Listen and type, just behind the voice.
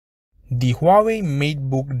The HUAWEI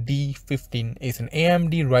MateBook D15 is an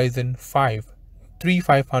AMD Ryzen 5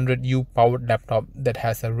 3500U powered laptop that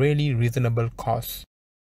has a really reasonable cost.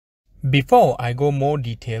 Before I go more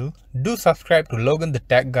detail, do subscribe to Logan the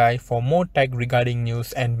Tech Guy for more tech regarding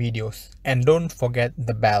news and videos, and don't forget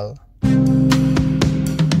the bell.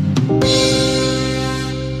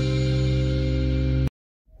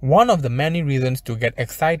 One of the many reasons to get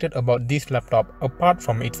excited about this laptop, apart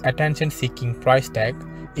from its attention-seeking price tag,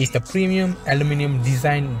 is the premium aluminum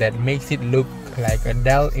design that makes it look like a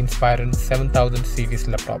Dell Inspiron 7000 series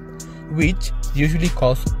laptop, which usually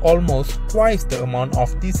costs almost twice the amount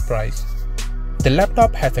of this price. The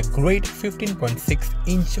laptop has a great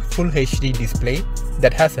 15.6-inch Full HD display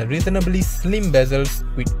that has a reasonably slim bezels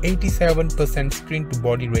with 87%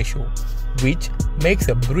 screen-to-body ratio, which makes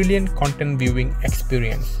a brilliant content viewing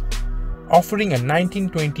experience. Offering a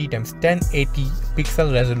 1920x1080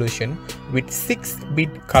 pixel resolution with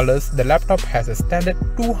 6-bit colors, the laptop has a standard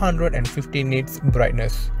 250 nits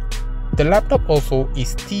brightness. The laptop also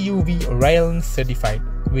is TUV Ryzen certified,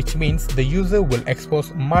 which means the user will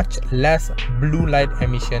expose much less blue light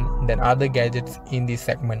emission than other gadgets in this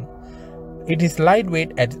segment. It is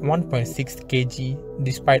lightweight at 1.6 kg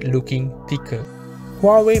despite looking thicker.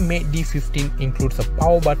 HUAWEI Mate D15 includes a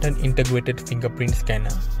power button integrated fingerprint scanner.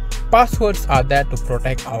 Passwords are there to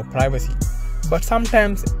protect our privacy, but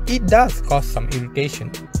sometimes it does cause some irritation.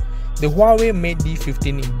 The HUAWEI Mate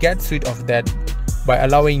D15 gets rid of that by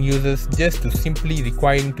allowing users just to simply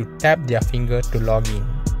requiring to tap their finger to log in.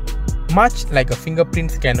 Much like a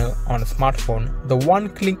fingerprint scanner on a smartphone, the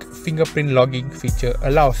one-click fingerprint logging feature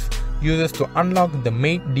allows users to unlock the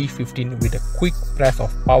Mate D15 with a quick press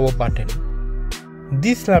of power button.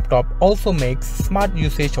 This laptop also makes smart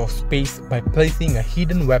usage of space by placing a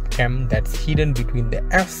hidden webcam that's hidden between the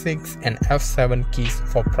F6 and F7 keys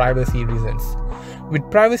for privacy reasons. With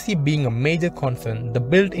privacy being a major concern, the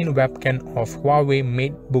built-in webcam of HUAWEI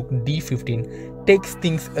MateBook D15 takes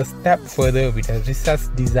things a step further with a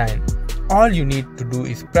recessed design. All you need to do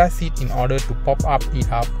is press it in order to pop it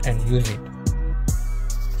up and use it.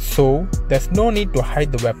 So there's no need to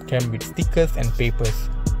hide the webcam with stickers and papers.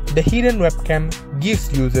 The hidden webcam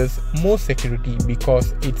gives users more security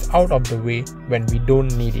because it's out of the way when we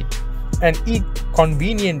don't need it, and it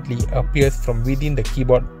conveniently appears from within the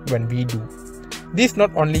keyboard when we do. This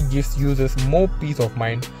not only gives users more peace of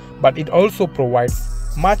mind, but it also provides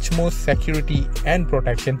much more security and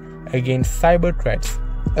protection against cyber threats.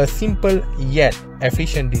 A simple yet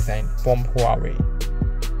efficient design from HUAWEI.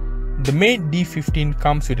 The Mate D15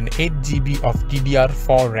 comes with an 8GB of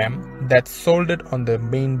DDR4 RAM that's soldered on the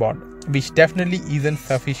main board, which definitely isn't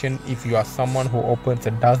sufficient if you are someone who opens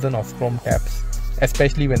a dozen of Chrome tabs,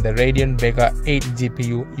 especially when the Radeon Vega 8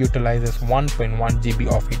 GPU utilizes 1.1GB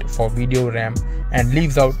of it for video RAM and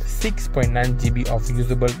leaves out 6.9GB of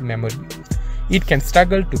usable memory. It can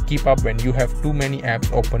struggle to keep up when you have too many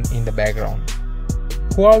apps open in the background.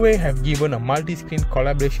 HUAWEI have given a multi-screen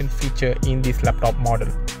collaboration feature in this laptop model,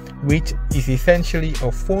 which is essentially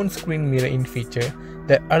a phone screen mirroring feature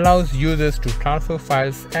that allows users to transfer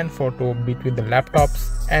files and photos between the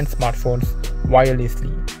laptops and smartphones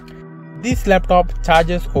wirelessly. This laptop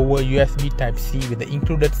charges over USB Type-C with the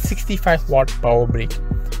included 65-watt power brick.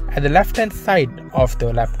 At the left-hand side of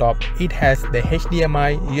the laptop, it has the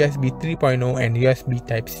HDMI, USB 3.0 and USB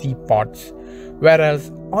Type-C ports,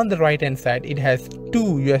 whereas on the right-hand side, it has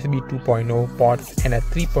two USB 2.0 ports and a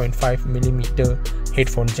 3.5mm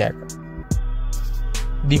headphone jack.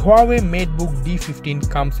 The HUAWEI MateBook D15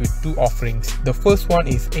 comes with two offerings. The first one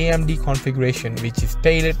is AMD configuration, which is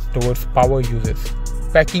tailored towards power users,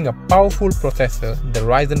 packing a powerful processor, the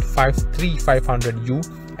Ryzen 5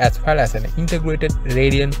 3500U, as well as an integrated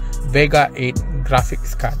Radeon Vega 8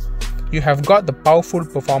 graphics card. You have got the powerful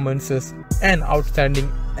performances and outstanding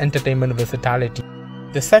entertainment versatility.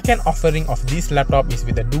 The second offering of this laptop is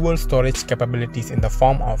with the dual storage capabilities in the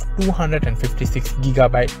form of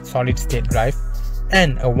 256GB solid-state drive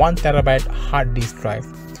and a 1TB hard disk drive.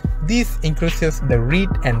 This increases the read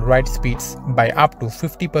and write speeds by up to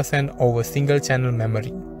 50% over single-channel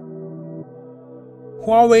memory.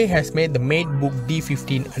 HUAWEI has made the MateBook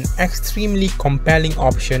D15 an extremely compelling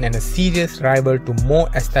option and a serious rival to more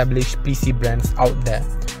established PC brands out there.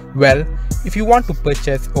 Well, if you want to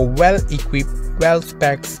purchase a well-equipped,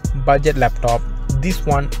 well-specced budget laptop, this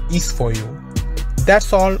one is for you.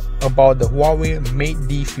 That's all about the HUAWEI Mate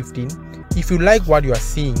D15. If you like what you are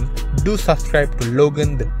seeing, do subscribe to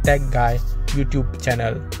Logan the Tech Guy YouTube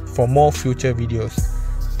channel for more future videos.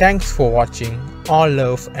 Thanks for watching. All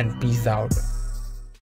love and peace out.